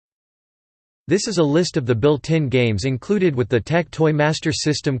This is a list of the built-in games included with the TecToy Master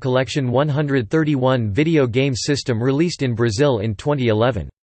System Collection 131 video game system released in Brazil in 2011.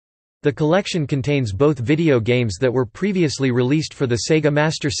 The collection contains both video games that were previously released for the Sega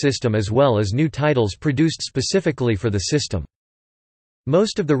Master System as well as new titles produced specifically for the system.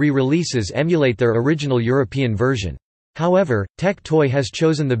 Most of the re-releases emulate their original European version. However, TecToy has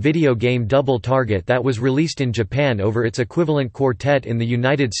chosen the video game Double Target that was released in Japan over its equivalent Quartet in the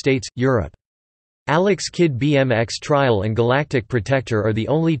United States, Europe. Alex Kidd BMX Trial and Galactic Protector are the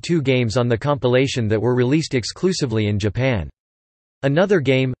only two games on the compilation that were released exclusively in Japan. Another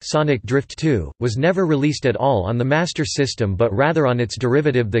game, Sonic Drift 2, was never released at all on the Master System but rather on its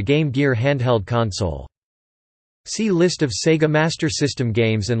derivative the Game Gear handheld console. See List of Sega Master System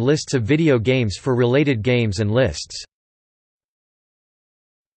games and lists of video games for related games and lists.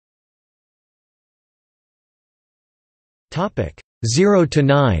 Topic 0 to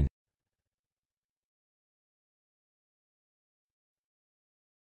 9.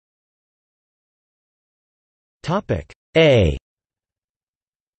 Topic A.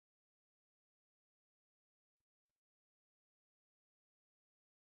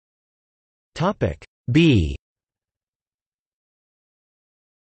 Topic B.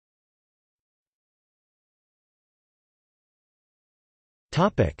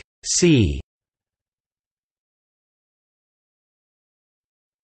 Topic C.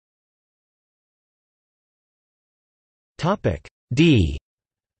 Topic D.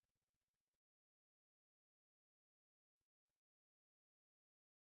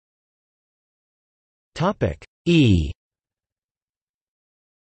 Topic E.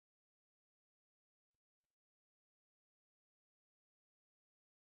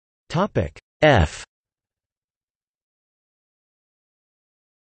 Topic F.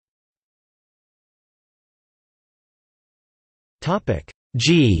 Topic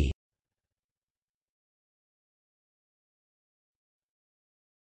G.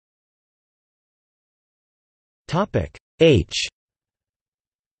 Topic H.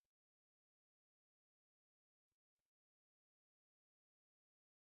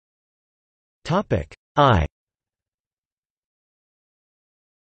 Topic I.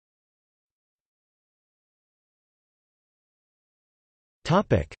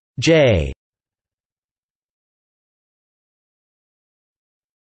 Topic J.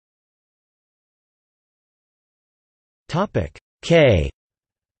 Topic K.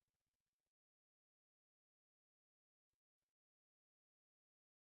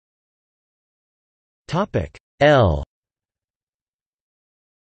 Topic L.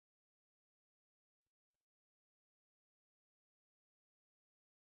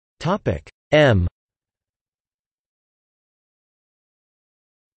 Topic M.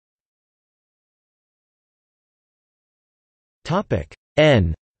 Topic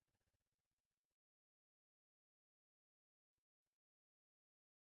N.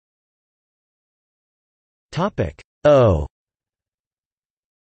 Topic O.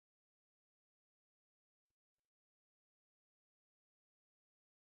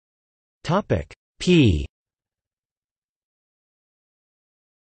 Topic P.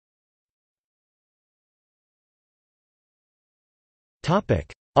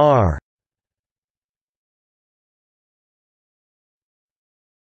 Topic R.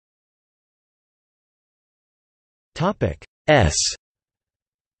 Topic S.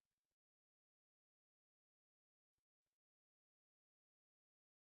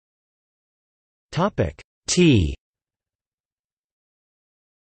 Topic T.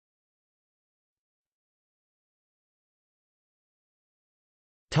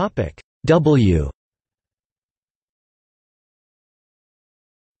 Topic W.